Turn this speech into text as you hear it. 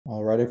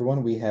right,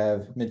 everyone, we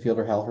have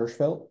midfielder Hal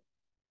Hershfelt.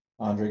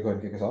 Andre, go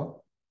ahead and kick us off.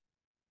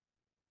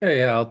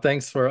 Hey, Al,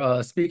 thanks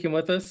for speaking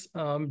with us.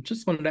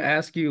 Just wanted to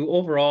ask you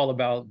overall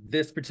about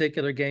this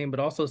particular game, but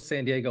also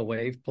San Diego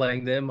Wave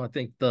playing them. I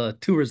think the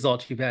two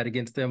results you've had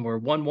against them were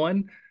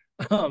 1-1.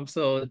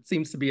 So it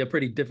seems to be a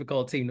pretty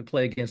difficult team to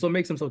play against. What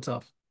makes them so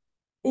tough?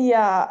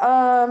 Yeah,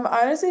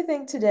 I honestly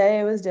think today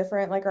it was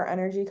different. Like our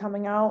energy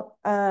coming out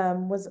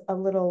was a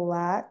little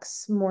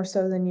lax, more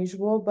so than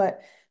usual,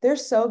 but they're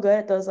so good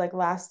at those like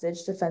last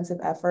ditch defensive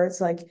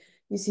efforts. Like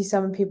you see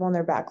some people on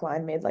their back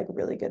line made like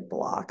really good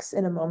blocks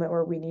in a moment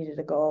where we needed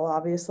a goal,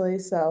 obviously.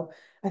 So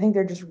I think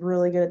they're just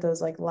really good at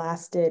those like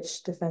last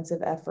ditch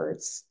defensive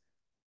efforts.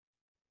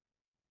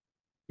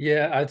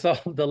 Yeah, I saw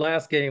the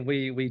last game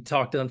we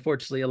talked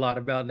unfortunately a lot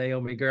about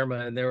Naomi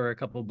Girma, and there were a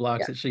couple of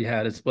blocks that she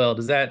had as well.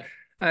 Does that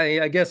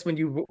I guess when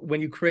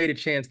you create a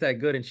chance that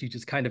good and she's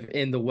just kind of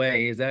in the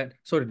way, is that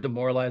sort of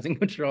demoralizing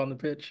when you're on the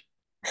pitch?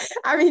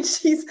 I mean,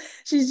 she's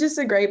just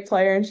a great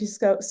player and she's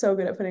so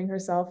good at putting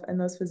herself in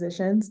those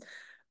positions.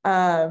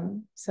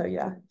 So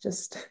yeah,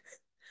 just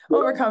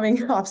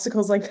overcoming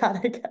obstacles like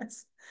that, I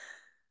guess.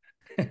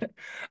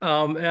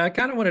 And I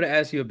kind of wanted to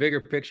ask you a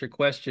bigger picture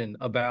question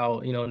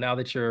about, now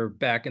that you're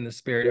back in the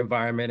Spirit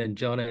environment and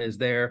Jonah is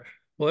there,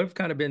 what have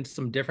kind of been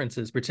some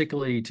differences,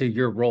 particularly to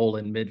your role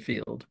in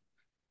midfield?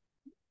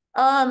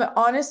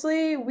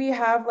 Honestly, we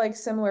have like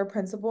similar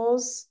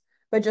principles,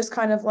 but just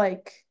kind of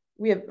like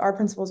we have our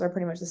principles are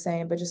pretty much the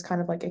same, but just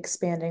kind of like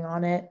expanding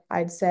on it.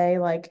 I'd say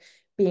like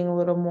being a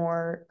little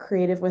more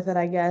creative with it,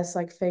 I guess,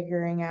 like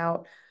figuring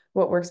out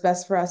what works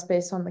best for us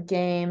based on the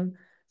game.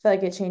 I feel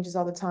like it changes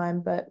all the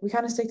time, but we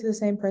kind of stick to the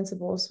same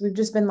principles. We've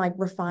just been like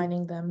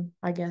refining them,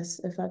 I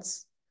guess, if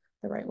that's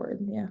the right word.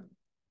 Yeah.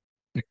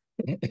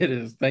 It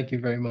is. Thank you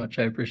very much.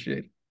 I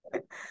appreciate it.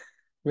 Do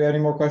we have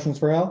any more questions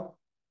for Hal?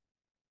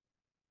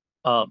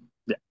 Yeah.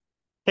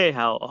 Hey,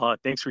 Hal,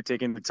 thanks for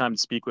taking the time to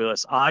speak with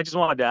us. I just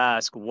wanted to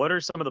ask, what are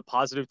some of the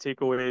positive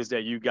takeaways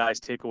that you guys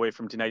take away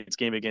from tonight's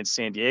game against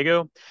San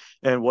Diego?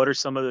 And what are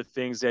some of the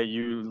things that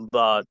you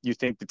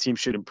think the team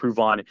should improve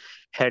on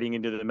heading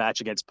into the match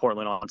against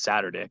Portland on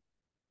Saturday?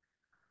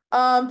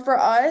 For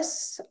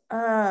us,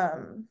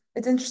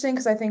 it's interesting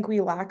because I think we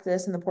lack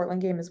this in the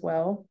Portland game as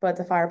well. But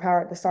the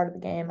firepower at the start of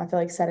the game, I feel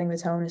like setting the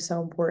tone is so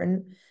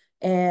important.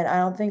 And I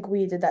don't think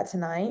we did that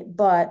tonight.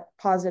 But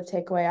positive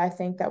takeaway, I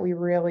think that we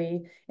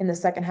really in the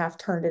second half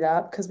turned it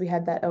up because we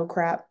had that oh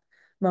crap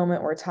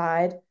moment we're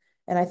tied.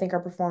 And I think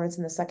our performance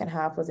in the second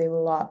half was a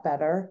lot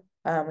better.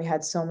 We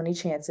had so many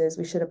chances.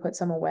 We should have put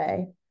some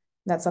away.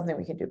 That's something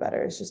we can do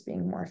better, is just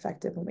being more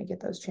effective when we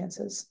get those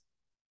chances.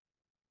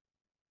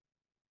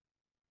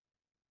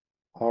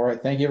 All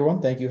right. Thank you,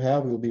 everyone. Thank you,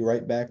 Hal. We will be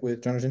right back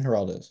with Jonathan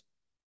Heraldez.